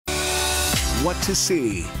What to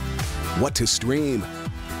see, what to stream,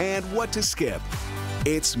 and what to skip.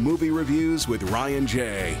 It's Movie Reviews with Ryan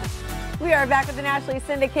J. We are back with the nationally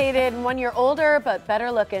syndicated, 1 year older but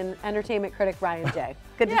better looking entertainment critic Ryan J.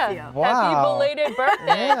 Good to see you. Wow. Happy belated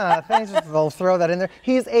birthday. Yeah, thanks. We'll throw that in there.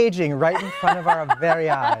 He's aging right in front of our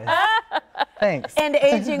very eyes. Thanks. And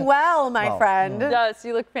aging well, my friend. Yes,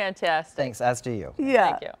 you look fantastic. Thanks, as do you.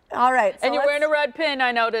 Yeah. Thank you. All right. So And you're wearing a red pin,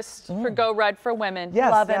 I noticed, for Go Red for Women.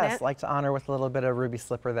 Yes, Loving yes. it. Like to honor with a little bit of ruby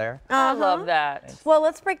slipper there. I love that. Well,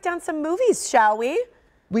 let's break down some movies, shall we?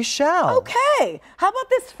 We shall. Okay. How about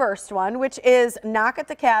this first one, which is Knock at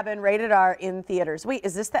the Cabin, rated R in theaters. Wait,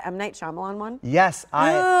 is this the M. Night Shyamalan one? Yes,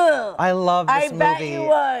 Ugh. I love this movie. I bet you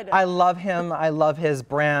would. I love him. I love his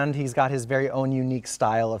brand. He's got his very own unique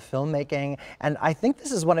style of filmmaking. And I think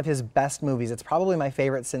this is one of his best movies. It's probably my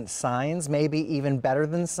favorite since Signs, maybe even better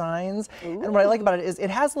than Signs. Ooh. And what I like about it is it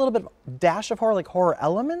has a little bit of dash of horror, like horror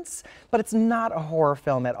elements, but it's not a horror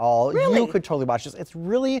film at all. Really? You could totally watch this. It's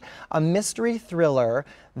really a mystery thriller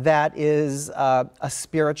that is a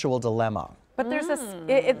spiritual dilemma. But there's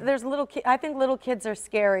there's little kids. I think little kids are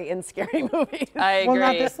scary in scary movies. I agree.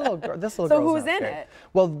 Well, not this little girl. This little So girl's who's not in scary. it?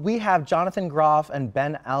 Well, we have Jonathan Groff and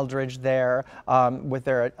Ben Aldridge there with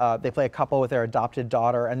their. They play a couple with their adopted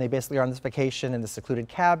daughter, and they basically are on this vacation in the secluded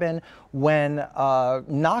cabin when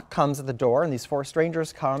knock comes at the door, and these four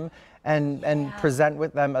strangers come and present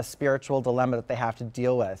with them a spiritual dilemma that they have to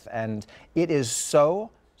deal with, and it is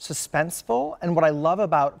so suspenseful. And what I love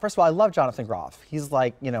about, first of all, I love Jonathan Groff. He's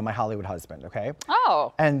like, you know, my Hollywood husband, okay?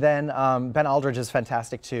 Oh. And then Ben Aldridge is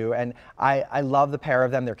fantastic too. And I love the pair of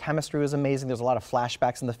them. Their chemistry was amazing. There's a lot of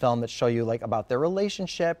flashbacks in the film that show you like about their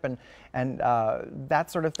relationship and that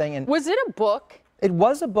sort of thing. And Was it a book? it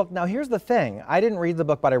was a book. Now, here's the thing. I didn't read the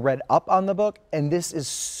book, but I read up on the book, and this is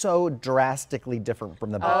so drastically different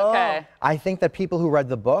from the book. Okay. I think that people who read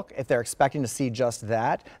the book, if they're expecting to see just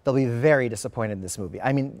that, they'll be very disappointed in this movie.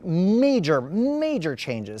 I mean, major, major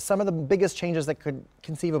changes. Some of the biggest changes that could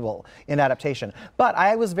conceivable in adaptation. But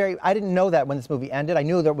I didn't know that when this movie ended. I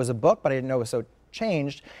knew there was a book, but I didn't know it was so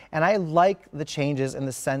changed. And I like the changes in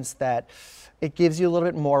the sense that it gives you a little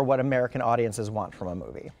bit more what American audiences want from a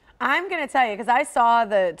movie. I'm going to tell you, because I saw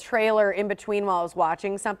the trailer in between while I was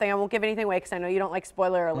watching something. I won't give anything away because I know you don't like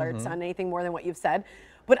spoiler alerts on anything more than what you've said.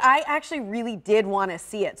 But I actually really did want to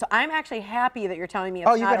see it. So I'm actually happy that you're telling me it's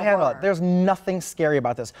not a horror. Oh, you can handle it. There's nothing scary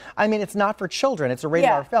about this. I mean, it's not for children. It's a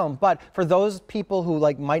rated R film. But for those people who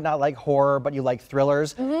might not like horror, but you like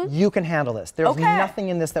thrillers, you can handle this. There's nothing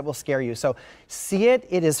in this that will scare you. So see it.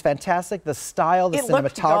 It is fantastic. The style, the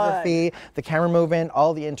cinematography, the camera movement,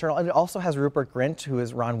 all the internal. And it also has Rupert Grint, who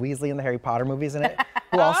is Ron Weasley in the Harry Potter movies in it,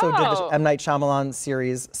 who also did the M. Night Shyamalan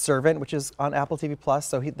series Servant, which is on Apple TV+.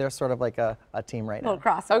 So they're sort of like a team right now.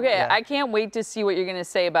 Okay, I can't wait to see what you're going to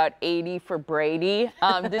say about 80 for Brady.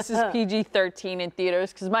 This is PG-13 in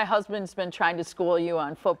theaters because my husband's been trying to school you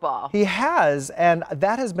on football. He has, and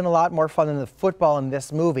that has been a lot more fun than the football in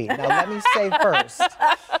this movie. Now, let me say first.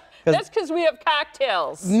 That's because we have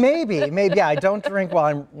cocktails. Maybe, yeah. I don't drink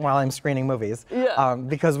while I'm screening movies,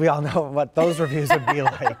 because we all know what those reviews would be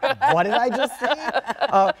like. What did I just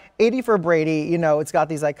say? 80 for Brady. You know, it's got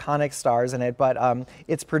these iconic stars in it, but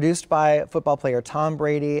it's produced by football player Tom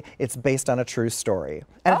Brady. It's based on a true story,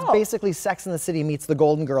 and it's basically Sex and the City meets the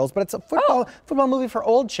Golden Girls, but it's a football movie for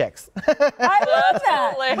old chicks. I love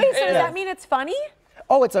that. Hilarious. Wait, so does that mean it's funny?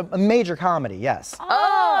 Oh, it's a major comedy. Yes.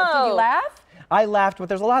 Oh, did you laugh? I laughed, but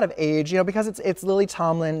there's a lot of age, you know, because it's Lily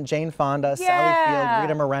Tomlin, Jane Fonda, Sally Field,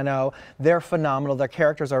 Rita Moreno. They're phenomenal. Their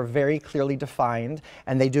characters are very clearly defined,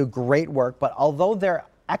 and they do great work. But although they're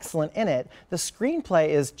excellent in it, the screenplay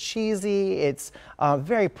is cheesy, it's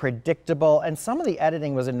very predictable, and some of the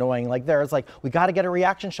editing was annoying. Like we got to get a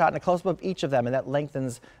reaction shot and a close-up of each of them, and that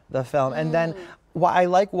lengthens the film. And then why I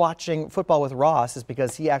like watching football with Ross is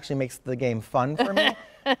because he actually makes the game fun for me.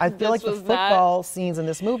 I feel like the football scenes in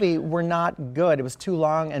this movie were not good. It was too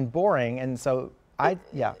long and boring, and so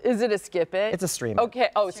Is it a skip it? It's a stream it. Okay,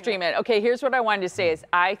 stream it. Okay, here's what I wanted to say is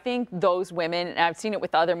I think those women, and I've seen it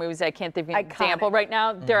with other movies, I can't think of an example right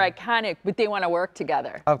now, they're iconic, but they want to work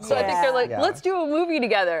together. Of course. So I think they're like, let's do a movie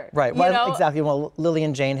together. Right, well, exactly. Well, Lily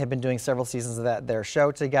and Jane have been doing several seasons of their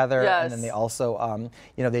show together, and then they also,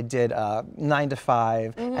 you know, they did 9 to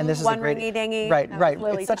 5, and this is a great, right.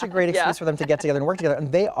 It's such a great excuse for them to get together and work together,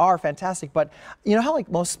 and they are fantastic. But you know how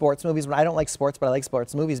like most sports movies, when I don't like sports, but I like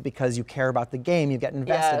sports movies because you care about the game, you get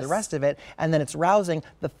invested, the rest of it, and then it's rousing.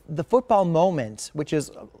 The football moment, which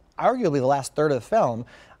is arguably the last third of the film,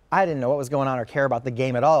 I didn't know what was going on or care about the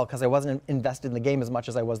game at all because I wasn't invested in the game as much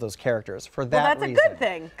as I was those characters. For that Well, that's reason. a good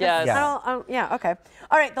thing. 'Cause Yes. yeah, okay.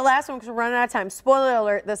 All right, the last one, because we're running out of time. Spoiler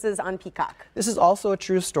alert, this is on Peacock. This is also a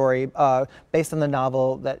true story based on the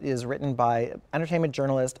novel that is written by entertainment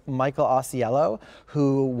journalist Michael Ausiello,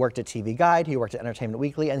 who worked at TV Guide, he worked at Entertainment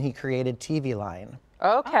Weekly, and he created TV Line.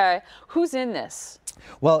 Okay. Who's in this?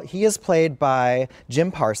 Well, he is played by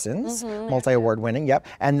Jim Parsons, multi-award winning, yep.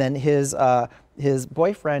 And then his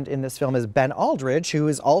boyfriend in this film is Ben Aldridge, who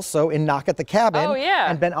is also in Knock at the Cabin. Oh, yeah.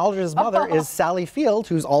 And Ben Aldridge's mother is Sally Field,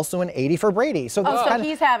 who's also in 80 for Brady. So, Oh, so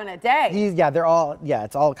he's having a day.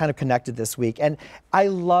 It's all kind of connected this week. And I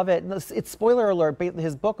love it. It's spoiler alert.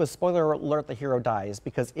 His book was Spoiler Alert, The Hero Dies,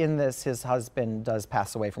 because in this, his husband does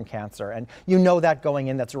pass away from cancer. And you know that going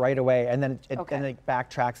in, that's right away. And then it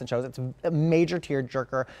backtracks and shows it's a major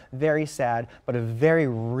tearjerker, very sad, but a very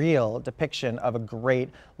real depiction of a great,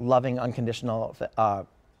 loving, unconditional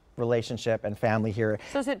relationship and family here.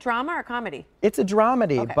 So is it drama or comedy? It's a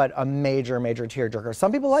dramedy, but a major, major tearjerker.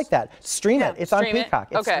 Some people like that. Stream it. It's on Peacock.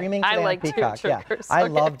 It's streaming today on Peacock. Yeah, I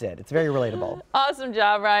loved it. It's very relatable. Awesome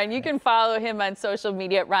job, Ryan. You can follow him on social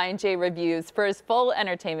media at Ryan J Reviews. For his full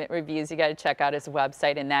entertainment reviews, you got to check out his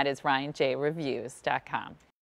website, and that is ryanjreviews.com.